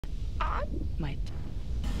might.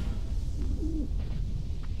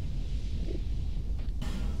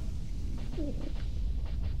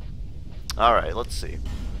 Alright, let's see.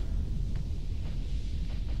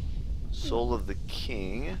 Soul of the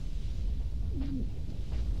King.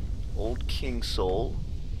 Old King Soul.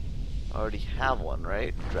 I already have one,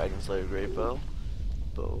 right? Dragon Slayer Great Bow.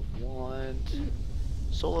 Bow of Wand.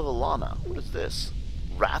 Soul of Alana. What is this?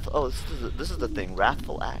 Wrath. Oh, this is the thing.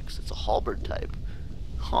 Wrathful Axe. It's a halberd type.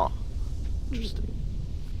 Huh. Interesting.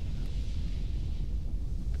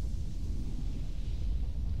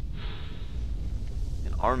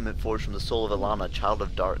 An armament forged from the soul of Alana, Child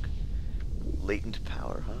of Dark. Latent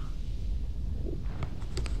power, huh?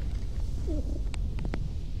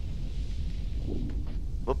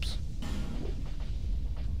 Whoops.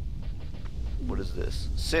 What is this?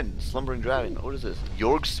 Sin, Slumbering Dragon. What is this?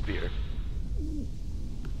 Yorg's Spear.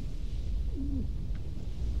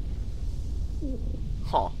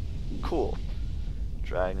 Huh. Cool.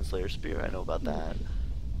 Dragon Slayer Spear, I know about that.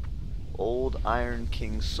 Old Iron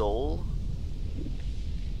King Soul.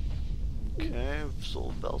 Okay,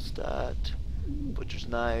 Soul of Belstat. Butcher's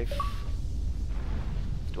Knife.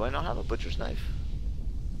 Do I not have a Butcher's Knife?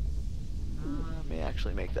 I may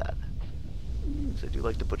actually make that. Because I do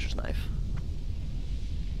like the Butcher's Knife.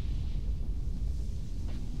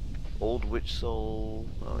 Old Witch Soul.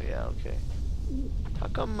 Oh yeah, okay. How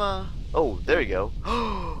come, oh, there you go.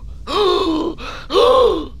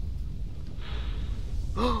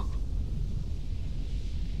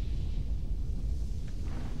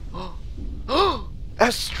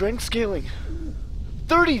 That's strength scaling.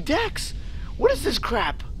 30 dex! What is this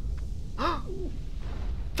crap?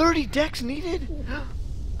 30 dex needed?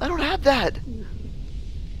 I don't have that.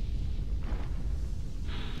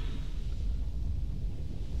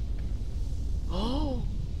 Oh.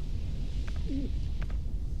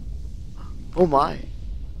 Oh my.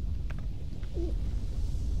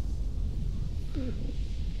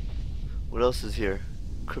 What else is here?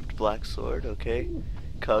 Crypt Black Sword, okay.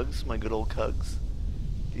 Cugs, my good old Cugs.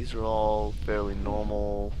 These are all fairly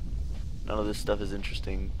normal. None of this stuff is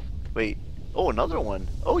interesting. Wait. Oh, another one.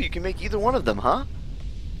 Oh, you can make either one of them, huh?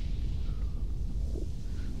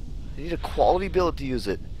 I need a quality billet to use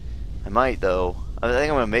it. I might, though. I think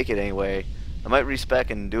I'm going to make it anyway. I might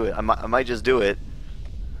respec and do it. I might just do it.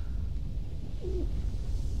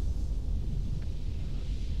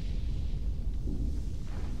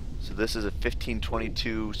 So this is a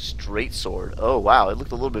 1522 straight sword. Oh, wow. It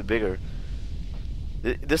looked a little bit bigger.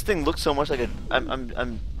 This thing looks so much like a...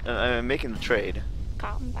 I'm making the trade.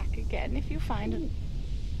 Come back again if you find it.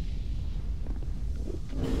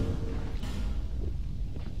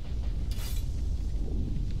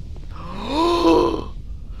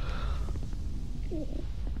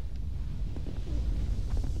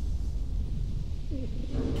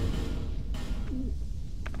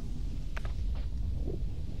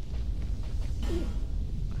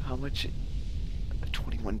 How much?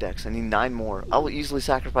 21 dex. I need 9 more. I will easily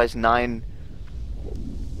sacrifice 9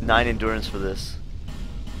 endurance for this.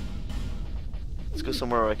 Let's go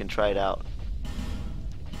somewhere where I can try it out.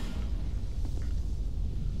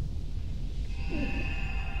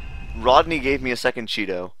 Rodney gave me a second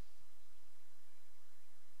Cheeto.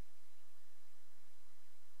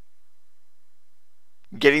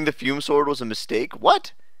 Getting the fume sword was a mistake?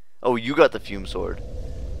 What? Oh, you got the fume sword.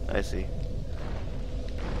 I see.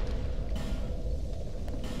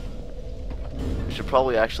 I should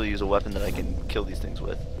probably actually use a weapon that I can kill these things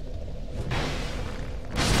with.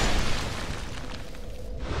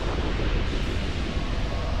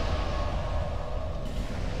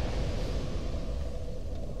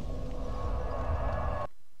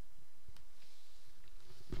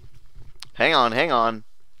 Hang on, hang on.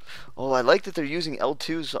 Oh, I like that they're using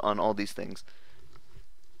L2s on all these things.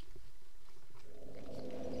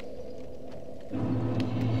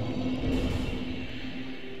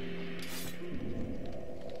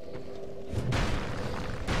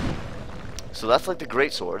 So that's like the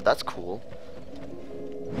greatsword. That's cool.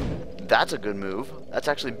 That's a good move. That's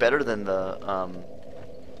actually better than the,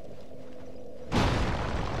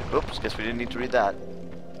 Oops, guess we didn't need to read that.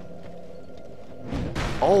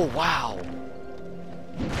 Oh, wow.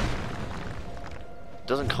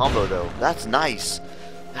 Doesn't combo, though. That's nice.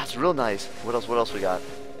 That's real nice. What else we got?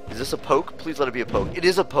 Is this a poke? Please let it be a poke. It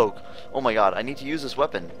is a poke. Oh my god, I need to use this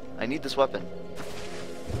weapon. I need this weapon.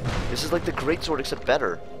 This is like the greatsword, except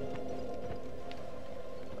better.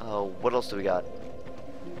 Oh, what else do we got?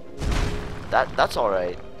 That's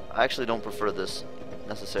alright. I actually don't prefer this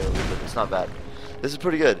necessarily, but it's not bad. This is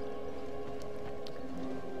pretty good.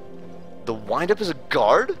 The wind-up is a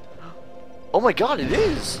guard? Oh my god, it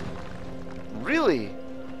is! Really?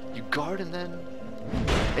 You guard and then...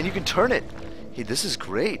 And you can turn it! Hey, this is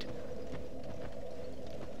great!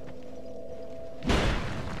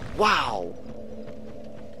 Wow!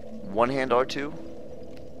 One hand R2?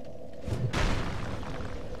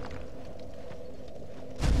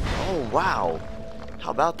 Oh, wow!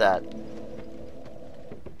 How about that?